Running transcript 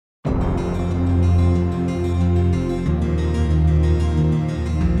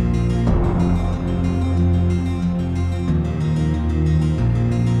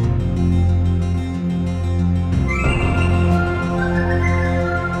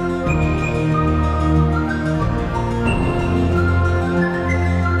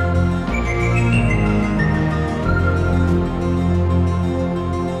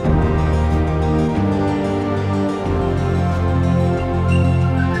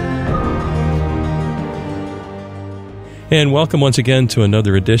And welcome once again to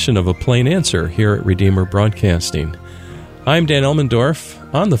another edition of A Plain Answer here at Redeemer Broadcasting. I'm Dan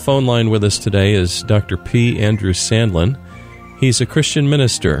Elmendorf. On the phone line with us today is Dr. P. Andrew Sandlin. He's a Christian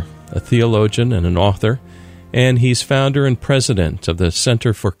minister, a theologian, and an author, and he's founder and president of the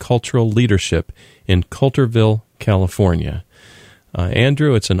Center for Cultural Leadership in Coulterville, California.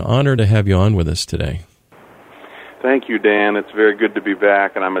 Andrew, it's an honor to have you on with us today. Thank you, Dan. It's very good to be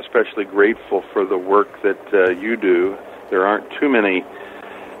back, and I'm especially grateful for the work that you do. There aren't too many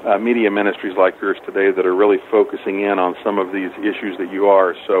media ministries like yours today that are really focusing in on some of these issues that you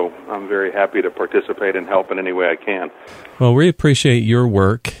are, so I'm very happy to participate and help in any way I can. Well, we appreciate your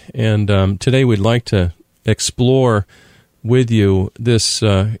work, and today we'd like to explore with you this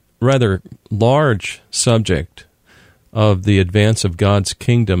rather large subject of the advance of God's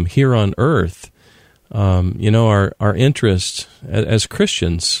kingdom here on earth. Our interest as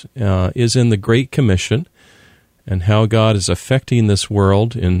Christians is in the Great Commission and how God is affecting this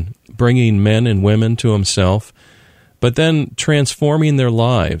world in bringing men and women to Himself, but then transforming their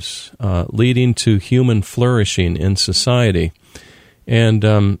lives, leading to human flourishing in society.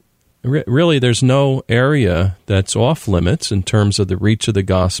 And really, there's no area that's off limits in terms of the reach of the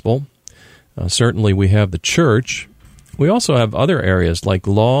gospel. Certainly, we have the church. We also have other areas like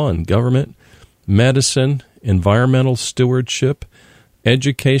law and government, medicine, environmental stewardship,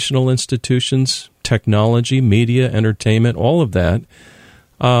 educational institutions, technology, media, entertainment, all of that.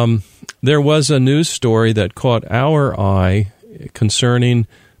 There was a news story that caught our eye concerning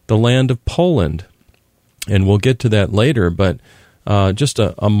the land of Poland, and we'll get to that later, but just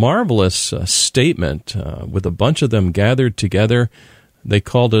a marvelous statement with a bunch of them gathered together. They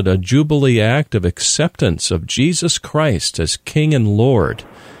called it a Jubilee Act of Acceptance of Jesus Christ as King and Lord.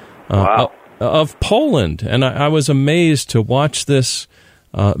 Wow. Of Poland, and I was amazed to watch this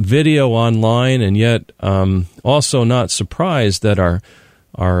video online, and yet also not surprised that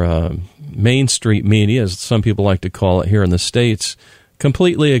our Main Street media, as some people like to call it here in the States,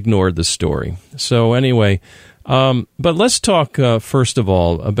 completely ignored the story. So anyway, but let's talk first of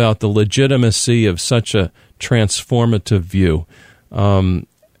all about the legitimacy of such a transformative view. A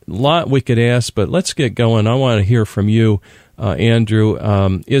lot we could ask, but let's get going. I want to hear from you.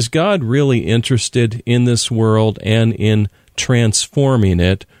 Andrew, is God really interested in this world and in transforming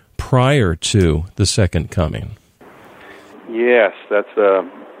it prior to the second coming? Yes, that's a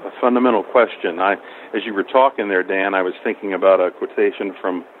fundamental question. As you were talking there, Dan, I was thinking about a quotation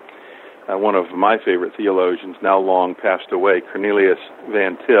from one of my favorite theologians, now long passed away, Cornelius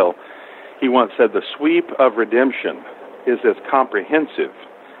Van Til. He once said, "The sweep of redemption is as comprehensive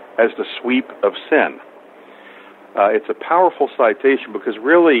as the sweep of sin." It's a powerful citation because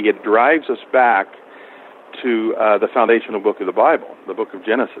really it drives us back to the foundational book of the Bible, the book of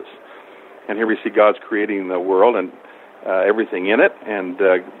Genesis. And here we see God's creating the world and everything in it, and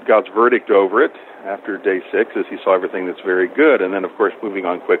God's verdict over it after day 6 is He saw everything that's very good. And then, of course, moving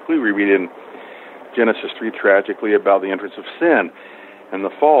on quickly, we read in Genesis 3 tragically about the entrance of sin and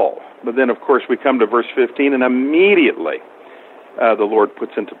the fall. But then, of course, we come to verse 15, and immediately the Lord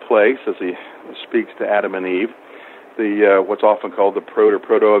puts into place, as He speaks to Adam and Eve, the what's often called the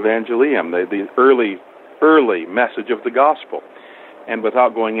proto-evangelium, the early message of the gospel. And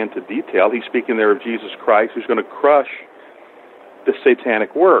without going into detail, He's speaking there of Jesus Christ, who's going to crush the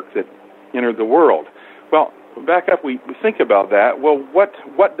satanic work that entered the world. Well, back up, we think about that. Well,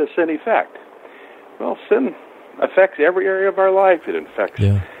 what does sin affect? Well, sin affects every area of our life. It affects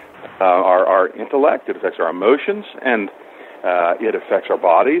our intellect, it affects our emotions, and it affects our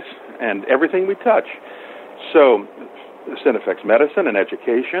bodies and everything we touch. So sin affects medicine and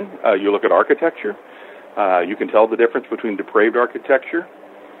education. You look at architecture. You can tell the difference between depraved architecture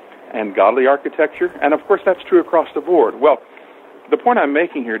and godly architecture. And, of course, that's true across the board. Well, the point I'm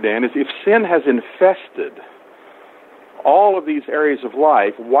making here, Dan, is if sin has infested all of these areas of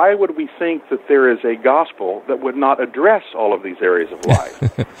life, why would we think that there is a gospel that would not address all of these areas of life?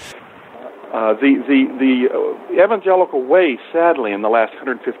 The evangelical way, sadly, in the last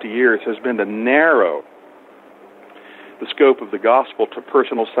 150 years has been to narrow the scope of the gospel to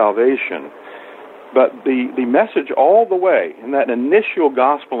personal salvation. But the message all the way in that initial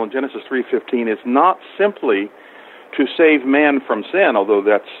gospel in Genesis 3:15 is not simply to save man from sin, although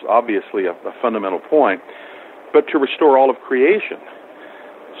that's obviously a fundamental point, but to restore all of creation.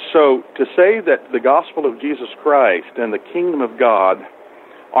 So to say that the gospel of Jesus Christ and the kingdom of God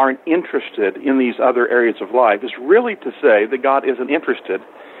aren't interested in these other areas of life is really to say that God isn't interested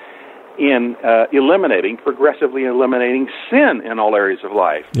in progressively eliminating sin in all areas of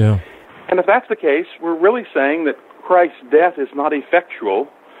life. Yeah. And if that's the case, we're really saying that Christ's death is not effectual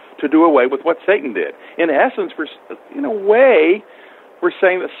to do away with what Satan did. In essence, in a way, we're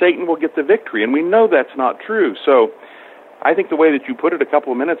saying that Satan will get the victory, and we know that's not true. So I think the way that you put it a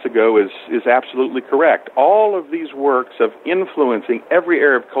couple of minutes ago is absolutely correct. All of these works of influencing every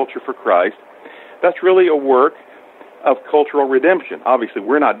area of culture for Christ, that's really a work of cultural redemption. Obviously,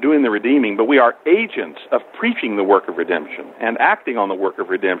 we're not doing the redeeming, but we are agents of preaching the work of redemption and acting on the work of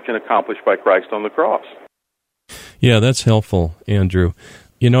redemption accomplished by Christ on the cross. Yeah, that's helpful, Andrew.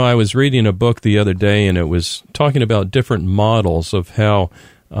 I was reading a book the other day, and it was talking about different models of how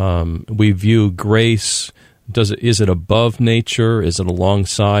we view grace. Is it above nature? Is it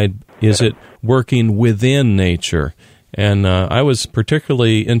alongside? Is it working within nature? And I was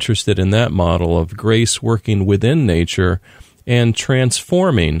particularly interested in that model of grace working within nature and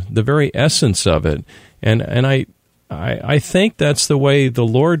transforming the very essence of it. And I think that's the way the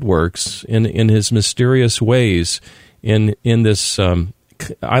Lord works in His mysterious ways. In this,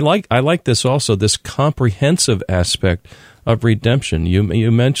 I like this also, this comprehensive aspect of redemption.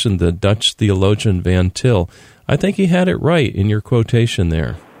 You mentioned the Dutch theologian Van Til. I think he had it right in your quotation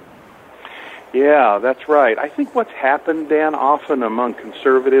there. Yeah, that's right. I think what's happened, Dan, often among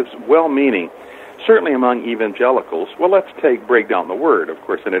conservatives, well-meaning, certainly among evangelicals, well, let's break down the word, of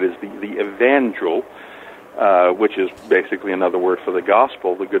course, and it is the evangel, which is basically another word for the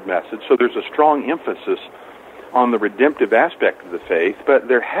gospel, the good message. So there's a strong emphasis on the redemptive aspect of the faith, but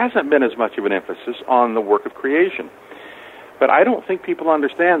there hasn't been as much of an emphasis on the work of creation. But I don't think people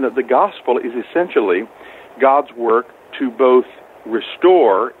understand that the gospel is essentially God's work to both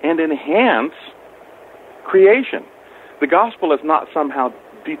restore and enhance creation. The gospel is not somehow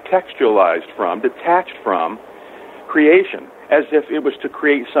detached from creation, as if it was to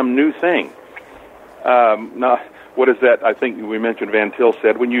create some new thing. Now, what is that? I think we mentioned Van Til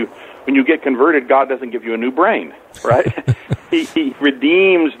said, when you get converted, God doesn't give you a new brain, right? he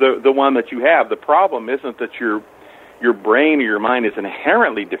redeems the one that you have. The problem isn't that your brain or your mind is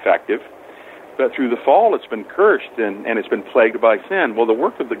inherently defective, but through the fall it's been cursed and it's been plagued by sin. Well, the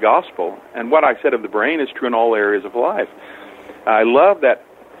work of the gospel, and what I said of the brain, is true in all areas of life. I love that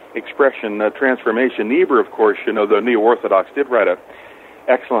expression, transformation. Niebuhr, of course, the Neo-Orthodox, did write an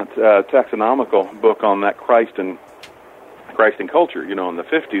excellent taxonomical book on that Christ and culture, in the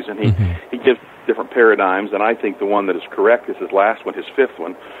 50s, and he gives different paradigms, and I think the one that is correct is his last one, his fifth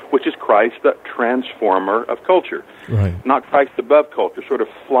one, which is Christ, the transformer of culture. Right. Not Christ above culture, sort of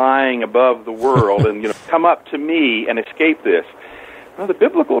flying above the world and, come up to me and escape this. No, the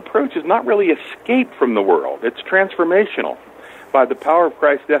biblical approach is not really escape from the world. It's transformational by the power of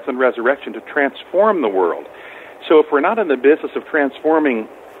Christ's death and resurrection to transform the world. So if we're not in the business of transforming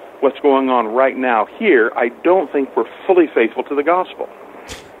what's going on right now here, I don't think we're fully faithful to the gospel.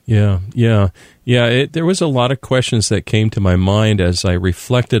 Yeah. There was a lot of questions that came to my mind as I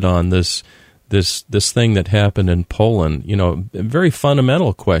reflected on this thing that happened in Poland. Very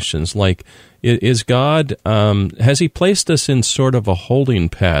fundamental questions like, is God, has He placed us in sort of a holding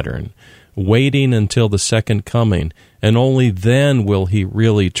pattern, waiting until the second coming, and only then will He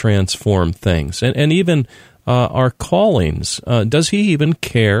really transform things? And even our callings, does He even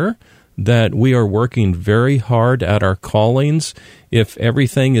care that we are working very hard at our callings if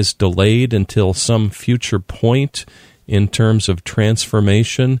everything is delayed until some future point in terms of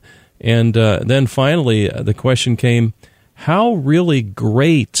transformation? And then finally, the question came, how really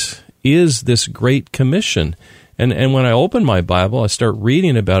great is this Great Commission? And when I open my Bible, I start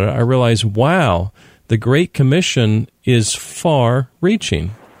reading about it, I realize, wow, the Great Commission is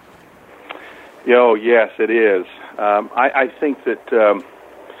far-reaching. Oh, yes, it is. I think that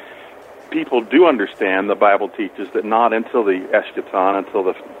people do understand the Bible teaches that not until the eschaton, until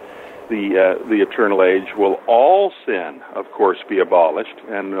the eternal age, will all sin, of course, be abolished,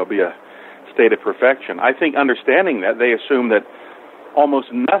 and there'll be a state of perfection. I think understanding that, they assume that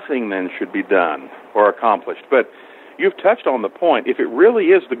almost nothing then should be done or accomplished. But you've touched on the point. If it really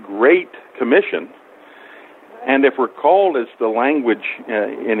is the Great Commission, and if we're called, as the language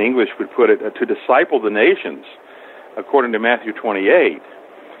in English would put it, to disciple the nations, according to Matthew 28,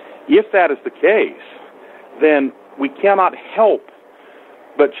 if that is the case, then we cannot help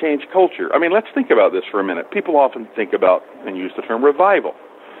but change culture. I mean, let's think about this for a minute. People often think about and use the term revival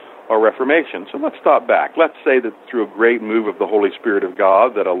or reformation. So let's stop back. Let's say that through a great move of the Holy Spirit of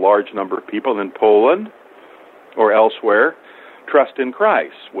God, that a large number of people in Poland or elsewhere trust in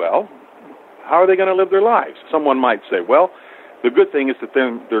Christ. Well, how are they going to live their lives? Someone might say, well, the good thing is that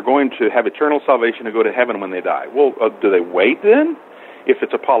they're going to have eternal salvation and go to heaven when they die. Well, do they wait then? If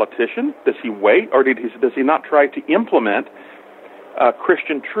it's a politician, does he wait, or does he not try to implement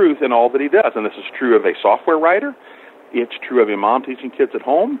Christian truth in all that he does? And this is true of a software writer. It's true of a mom teaching kids at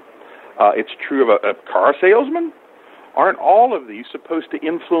home. It's true of a car salesman. Aren't all of these supposed to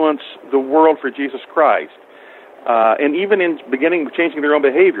influence the world for Jesus Christ? And even in beginning with changing their own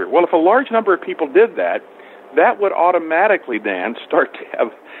behavior. Well, if a large number of people did that, that would automatically, Dan, start to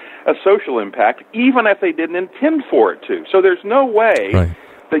have a social impact, even if they didn't intend for it to. So there's no way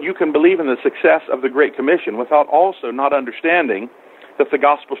that you can believe in the success of the Great Commission without also not understanding that the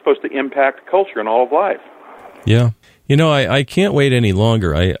gospel is supposed to impact culture and all of life. Yeah. You know, I can't wait any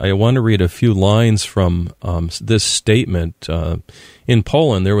longer. I want to read a few lines from this statement. In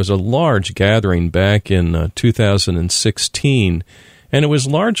Poland, there was a large gathering back in 2016, and it was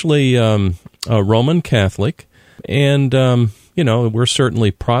largely Roman Catholic, and, you know, we're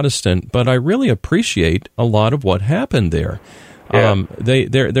certainly Protestant, but I really appreciate a lot of what happened there. Yeah.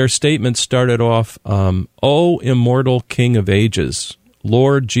 Their statement started off, "O immortal King of ages,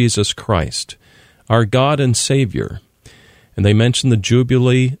 Lord Jesus Christ, our God and Savior." And they mentioned the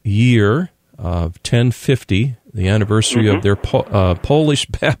Jubilee year of 1050, the anniversary of their Polish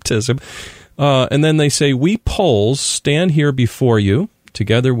baptism. And then they say, "We Poles stand here before you,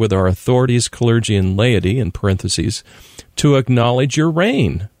 together with our authorities, clergy, and laity," in parentheses, "to acknowledge your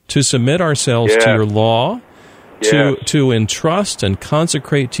reign, to submit ourselves to your law, to entrust and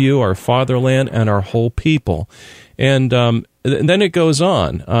consecrate to you our fatherland and our whole people." And then it goes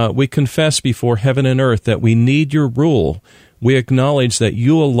on. "We confess before heaven and earth that we need your rule. We acknowledge that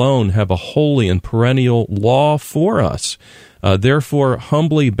you alone have a holy and perennial law for us. Therefore,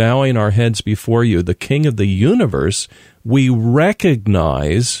 humbly bowing our heads before you, the King of the universe, we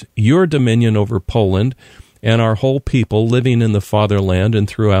recognize your dominion over Poland and our whole people living in the fatherland and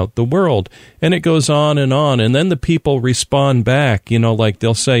throughout the world." And it goes on. And then the people respond back, you know, like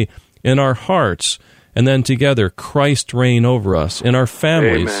they'll say, "In our hearts," and then together, "Christ reign over us," in our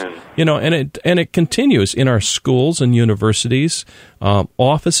families. Amen. You know, and it continues in our schools and universities,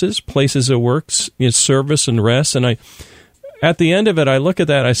 offices, places of work, service and rest. And at the end of it, I look at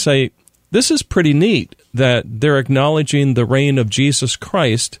that, I say, this is pretty neat that they're acknowledging the reign of Jesus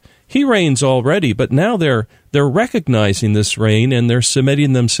Christ. He reigns already, but now they're recognizing this reign and they're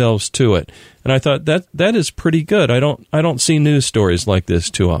submitting themselves to it. And I thought that is pretty good. I don't see news stories like this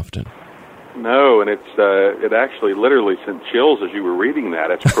too often. No, and it actually literally sent chills as you were reading that.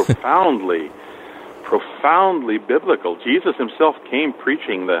 It's profoundly biblical. Jesus himself came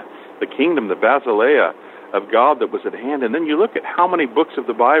preaching the kingdom, the basileia of God that was at hand. And then you look at how many books of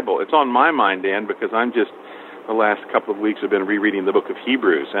the Bible. It's on my mind, Dan, because I'm just, the last couple of weeks have been rereading the book of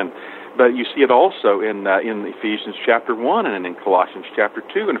Hebrews. But you see it also in Ephesians chapter 1 and in Colossians chapter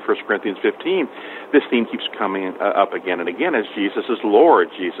 2 and 1 Corinthians 15. This theme keeps coming up again and again as Jesus is Lord,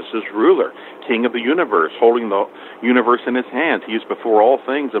 Jesus is ruler, King of the universe, holding the universe in his hands. He is before all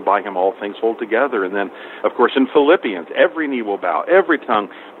things, and by him all things hold together. And then, of course, in Philippians, every knee will bow, every tongue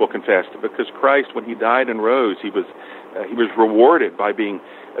will confess, because Christ, when he died and rose, he was rewarded by being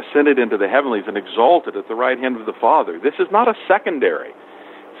ascended into the heavenlies and exalted at the right hand of the Father. This is not a secondary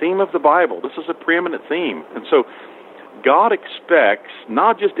theme of the Bible. This is a preeminent theme. And so God expects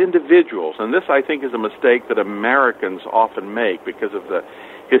not just individuals, and this I think is a mistake that Americans often make because of the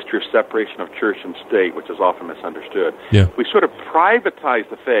history of separation of church and state, which is often misunderstood. Yeah. We sort of privatize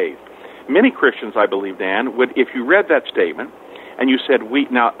the faith. Many Christians, I believe, Dan, would, if you read that statement and you said, we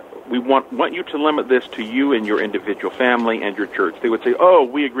want you to limit this to you and your individual family and your church, they would say, "Oh,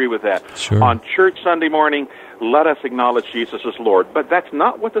 we agree with that. Sure. On church Sunday morning, let us acknowledge Jesus as Lord." But that's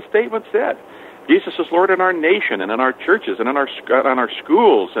not what the statement said. Jesus is Lord in our nation and in our churches and in our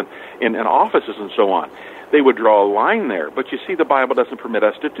schools and in offices and so on. They would draw a line there. But you see, the Bible doesn't permit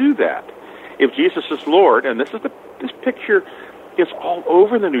us to do that. If Jesus is Lord, and this picture is all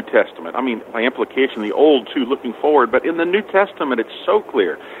over the New Testament. I mean, by implication, the Old too, looking forward. But in the New Testament, it's so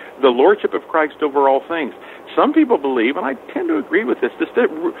clear. The Lordship of Christ over all things. Some people believe, and I tend to agree with this, that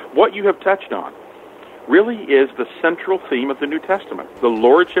what you have touched on really is the central theme of the New Testament. The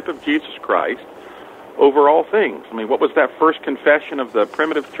Lordship of Jesus Christ over all things. I mean, what was that first confession of the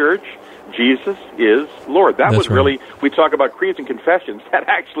primitive church? Jesus is Lord. That's was really, right. We talk about creeds and confessions. That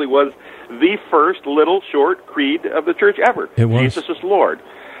actually was the first little short creed of the church ever. It was. Jesus is Lord.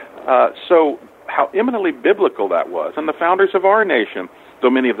 So how eminently biblical that was. And the founders of our nation, though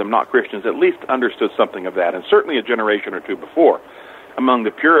many of them not Christians, at least understood something of that, and certainly a generation or two before, among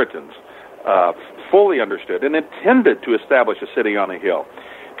the Puritans, fully understood and intended to establish a city on a hill.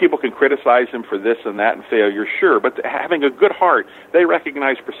 People can criticize him for this and that and failure, sure, but having a good heart, they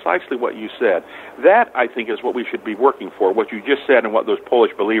recognize precisely what you said. That, I think, is what we should be working for, what you just said and what those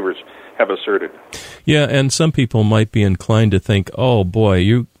Polish believers have asserted. Yeah, and some people might be inclined to think, oh boy,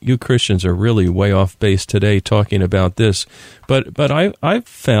 you Christians are really way off base today talking about this. But I've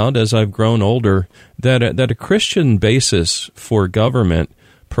found as I've grown older that a Christian basis for government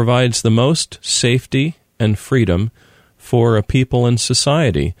provides the most safety and freedom for a people in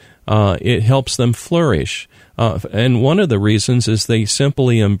society. It helps them flourish. And one of the reasons is they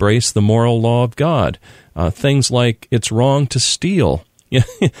simply embrace the moral law of God. Things like it's wrong to steal.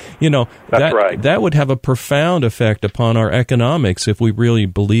 That's right. That would have a profound effect upon our economics if we really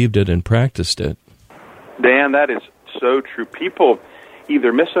believed it and practiced it. Dan, that is so true. People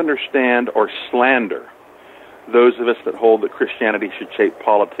either misunderstand or slander those of us that hold that Christianity should shape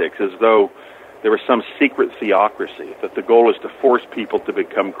politics as though there was some secret theocracy, that the goal is to force people to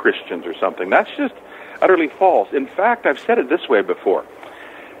become Christians or something. That's just utterly false. In fact, I've said it this way before.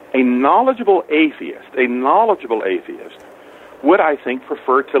 A knowledgeable atheist would, I think,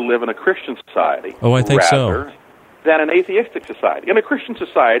 prefer to live in a Christian society rather than an atheistic society. In a Christian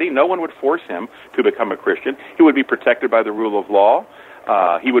society, no one would force him to become a Christian. He would be protected by the rule of law.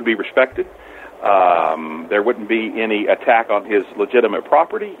 He would be respected. There wouldn't be any attack on his legitimate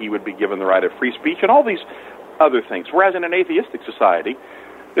property. He would be given the right of free speech and all these other things. Whereas in an atheistic society,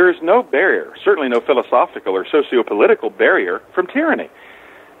 there is no barrier, certainly no philosophical or socio-political barrier from tyranny.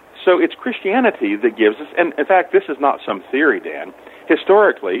 So it's Christianity that gives us, and in fact, this is not some theory, Dan.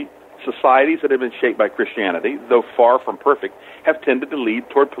 Historically, societies that have been shaped by Christianity, though far from perfect, have tended to lead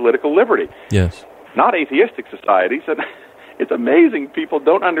toward political liberty. Yes. Not atheistic societies, and it's amazing people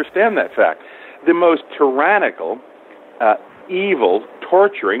don't understand that fact. The most tyrannical, evil,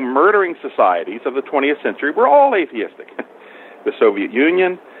 torturing, murdering societies of the 20th century were all atheistic. The Soviet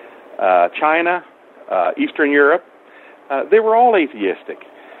Union, China, Eastern Europe, they were all atheistic.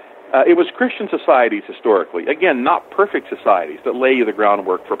 It was Christian societies historically, again, not perfect societies, that lay the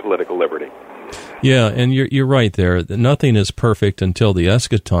groundwork for political liberty. Yeah, and you're right there. Nothing is perfect until the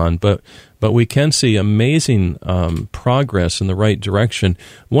eschaton, but we can see amazing progress in the right direction.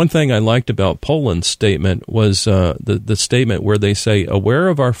 One thing I liked about Poland's statement was the statement where they say, aware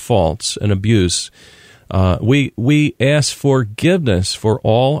of our faults and abuse, we ask forgiveness for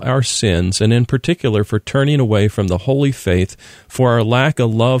all our sins, and in particular for turning away from the holy faith, for our lack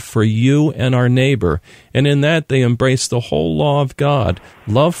of love for you and our neighbor. And in that, they embrace the whole law of God,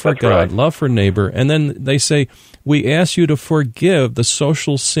 love for That's God, right. love for neighbor. And then they say, we ask you to forgive the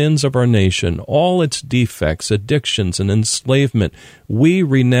social sins of our nation, all its defects, addictions, and enslavement. We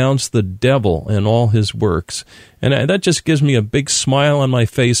renounce the devil and all his works. And that just gives me a big smile on my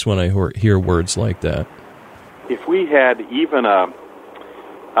face when I hear words like that. If we had even a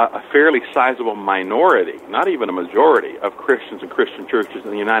fairly sizable minority, not even a majority, of Christians and Christian churches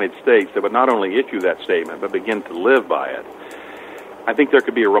in the United States that would not only issue that statement but begin to live by it, I think there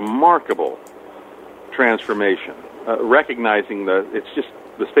could be a remarkable transformation. Recognizing it's just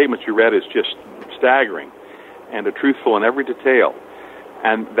the statement you read is just staggering and truthful in every detail,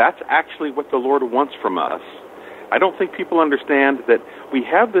 and that's actually what the Lord wants from us. I don't think people understand that we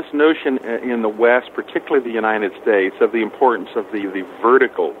have this notion in the West, particularly the United States, of the importance of the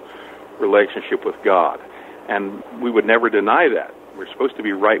vertical relationship with God. And we would never deny that. We're supposed to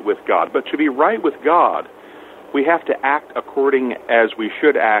be right with God. But to be right with God, we have to act according as we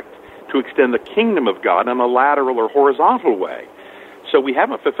should act to extend the kingdom of God in a lateral or horizontal way. So we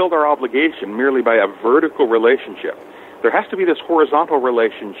haven't fulfilled our obligation merely by a vertical relationship. There has to be this horizontal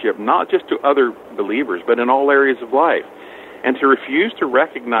relationship, not just to other believers, but in all areas of life. And to refuse to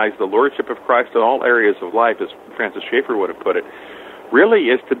recognize the lordship of Christ in all areas of life, as Francis Schaeffer would have put it, really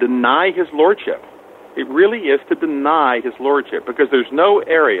is to deny his lordship. It really is to deny his lordship, because there's no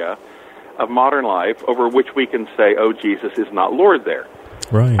area of modern life over which we can say, oh, Jesus is not Lord there.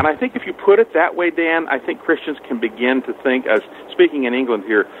 Right. And I think if you put it that way, Dan, I think Christians can begin to think, as speaking in England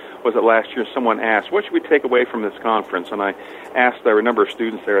here, was it last year, someone asked, what should we take away from this conference? And I asked, there were a number of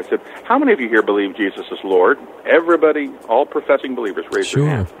students there, I said, how many of you here believe Jesus is Lord? Everybody, all professing believers, raised their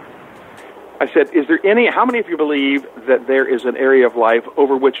hand. I said, how many of you believe that there is an area of life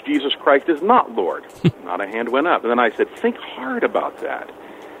over which Jesus Christ is not Lord? Not a hand went up. And then I said, think hard about that.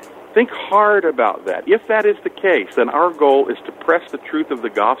 Think hard about that. If that is the case, then our goal is to press the truth of the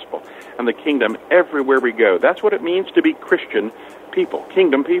gospel and the kingdom everywhere we go. That's what it means to be Christian people,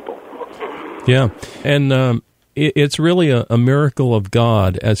 kingdom people. Yeah, and it's really a miracle of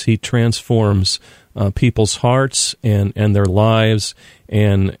God as he transforms people's hearts and their lives,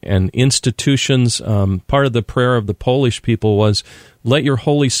 and institutions. Part of the prayer of the Polish people was, "Let your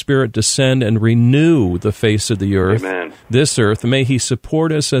Holy Spirit descend and renew the face of the earth, Amen. this earth. May He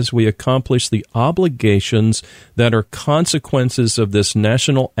support us as we accomplish the obligations that are consequences of this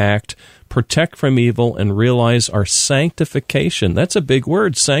national act, protect from evil, and realize our sanctification." That's a big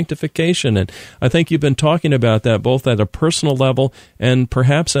word, sanctification. And I think you've been talking about that both at a personal level and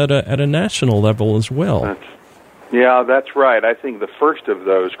perhaps at a national level as well. Yeah, that's right. I think the first of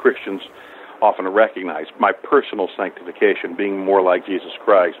those Christians often recognize, my personal sanctification, being more like Jesus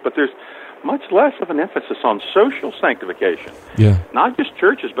Christ. But there's much less of an emphasis on social sanctification. Yeah. Not just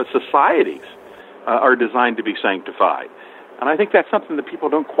churches, but societies are designed to be sanctified. And I think that's something that people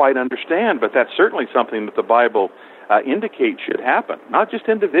don't quite understand, but that's certainly something that the Bible indicates should happen. Not just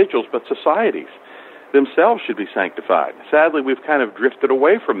individuals, but societies themselves should be sanctified. Sadly, we've kind of drifted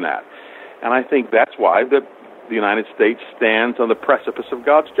away from that. And I think that's why the United States stands on the precipice of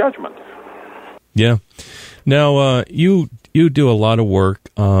God's judgment. Yeah. Now, you do a lot of work.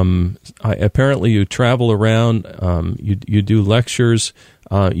 Apparently, you travel around. You do lectures.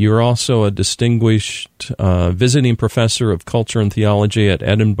 You're also a distinguished visiting professor of culture and theology at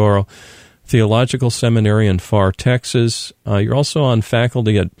Edinburgh Theological Seminary in Pharr, Texas. You're also on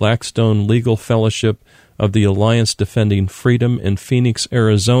faculty at Blackstone Legal Fellowship of the Alliance Defending Freedom in Phoenix,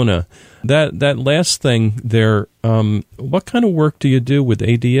 Arizona. That last thing there, what kind of work do you do with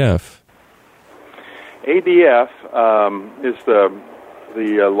ADF? ADF is the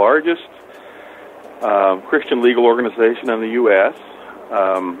largest Christian legal organization in the U.S.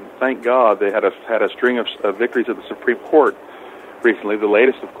 Thank God they had a string of victories at the Supreme Court recently. The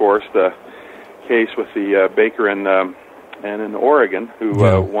latest, of course, the case with the baker and in Oregon who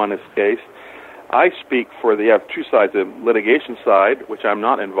won his case. I speak for you have two sides, the litigation side, which I'm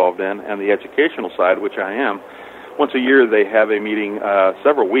not involved in, and the educational side, which I am. Once a year they have a meeting,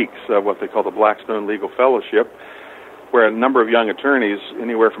 several weeks, what they call the Blackstone Legal Fellowship, where a number of young attorneys,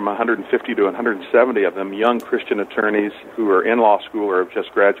 anywhere from 150 to 170 of them, young Christian attorneys who are in law school or have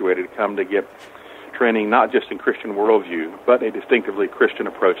just graduated, come to get training not just in Christian worldview, but a distinctively Christian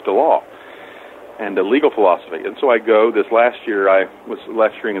approach to law and legal philosophy. And so I go. This last year I was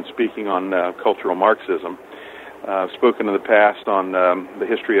lecturing and speaking on cultural Marxism. I've spoken in the past on the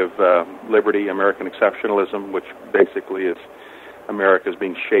history of liberty, American exceptionalism, which basically is America's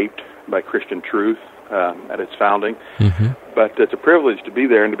being shaped by Christian truth at its founding. Mm-hmm. But it's a privilege to be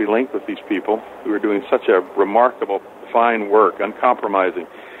there and to be linked with these people who are doing such a remarkable, fine work, uncompromising.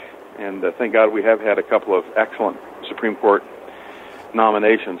 And thank God we have had a couple of excellent Supreme Court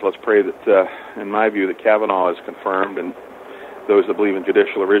nominations. Let's pray that, in my view, that Kavanaugh is confirmed and those that believe in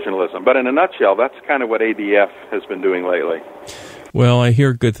judicial originalism. But in a nutshell, that's kind of what ADF has been doing lately. Well, I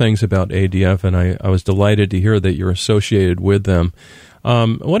hear good things about ADF, and I was delighted to hear that you're associated with them.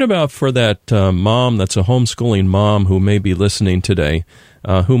 What about for that mom that's a homeschooling mom who may be listening today,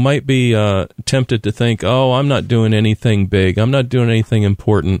 who might be tempted to think, oh, I'm not doing anything big, I'm not doing anything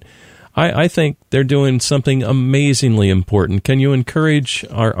important. I think they're doing something amazingly important. Can you encourage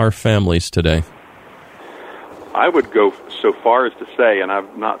our families today? I would go so far as to say, and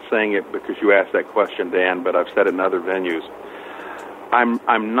I'm not saying it because you asked that question, Dan, but I've said it in other venues,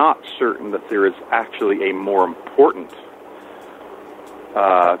 I'm not certain that there is actually a more important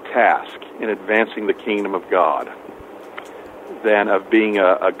task in advancing the kingdom of God than of being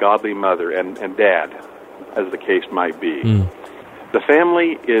a godly mother and dad, as the case might be. The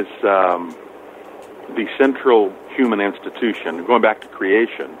family is the central human institution. Going back to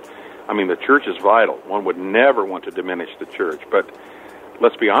creation, I mean, the church is vital. One would never want to diminish the church, but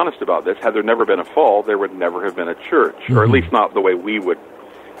let's be honest about this. Had there never been a fall, there would never have been a church, or at least not the way we would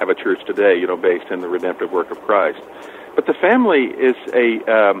have a church today, based in the redemptive work of Christ. But the family is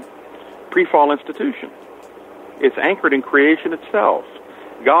a pre-fall institution. It's anchored in creation itself.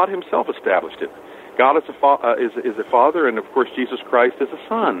 God himself established it. God is a father, and of course Jesus Christ is a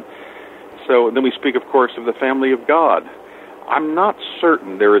son. So then we speak, of course, of the family of God. I'm not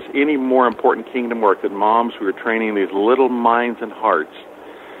certain there is any more important kingdom work than moms who are training these little minds and hearts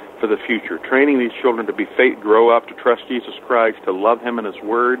for the future, training these children to be grow up to trust Jesus Christ, to love him and his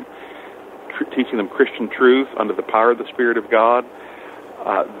word, teaching them Christian truth under the power of the Spirit of God.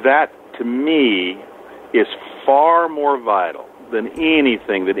 That, to me, is far more vital than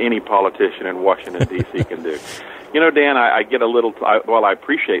anything that any politician in Washington, D.C. can do. Dan, I get a little, while I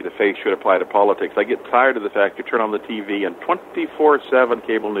appreciate the faith should apply to politics, I get tired of the fact you turn on the TV and 24/7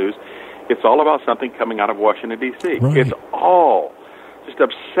 cable news, it's all about something coming out of Washington, D.C. Right. It's all just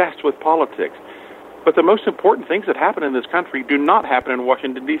obsessed with politics. But the most important things that happen in this country do not happen in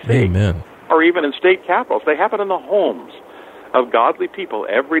Washington, D.C. Amen. Or even in state capitals. They happen in the homes of godly people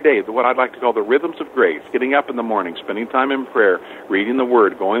every day, what I'd like to call the rhythms of grace, getting up in the morning, spending time in prayer, reading the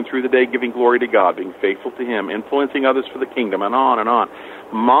Word, going through the day, giving glory to God, being faithful to Him, influencing others for the kingdom, and on and on.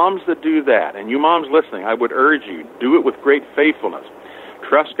 Moms that do that, and you moms listening, I would urge you, do it with great faithfulness.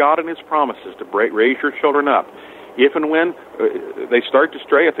 Trust God and His promises to raise your children up. If and when they start to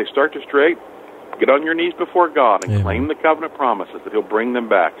stray, get on your knees before God and claim the covenant promises that He'll bring them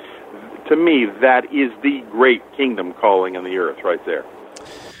back. To me, that is the great kingdom calling in the earth right there.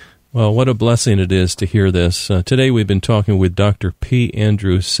 Well, what a blessing it is to hear this. Today we've been talking with Dr. P.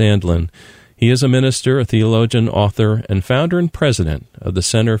 Andrew Sandlin. He is a minister, a theologian, author, and founder and president of the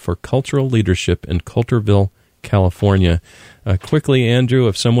Center for Cultural Leadership in Coulterville, California. Quickly, Andrew,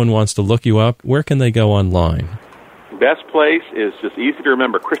 if someone wants to look you up, where can they go online? Best place is just easy to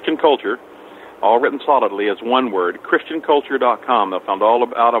remember, Christian Culture, all written solidly as one word, ChristianCulture.com. They'll find all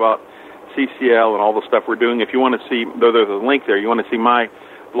out about CCL and all the stuff we're doing. If you want to see, though there's a link there, you want to see my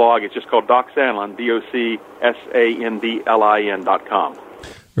blog, it's just called Doc Sandlin, DocSandlin.com.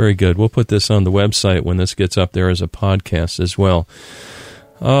 Very good. We'll put this on the website when this gets up there as a podcast as well.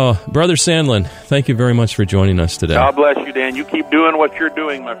 Oh, Brother Sandlin, thank you very much for joining us today. God bless you, Dan. You keep doing what you're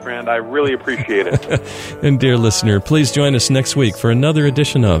doing, my friend. I really appreciate it. And dear listener, please join us next week for another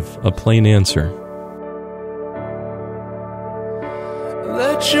edition of A Plain Answer.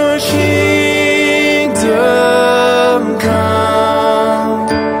 Let your kingdom come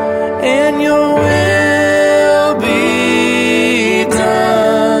and your will be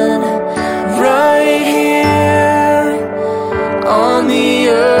done right here on the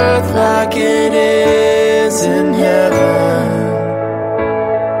earth like it is in heaven.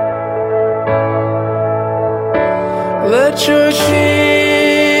 Let your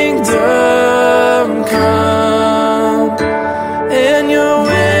kingdom come and your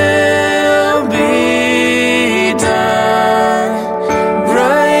will be done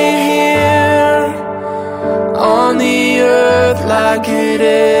right here on the earth like it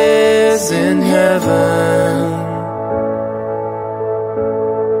is in heaven.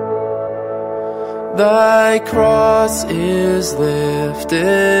 Thy cross is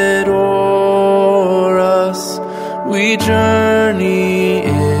lifted o'er us, we journey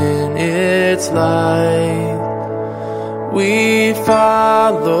in its light. We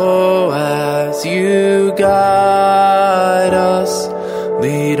follow as you guide us,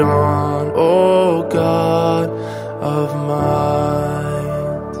 lead on, oh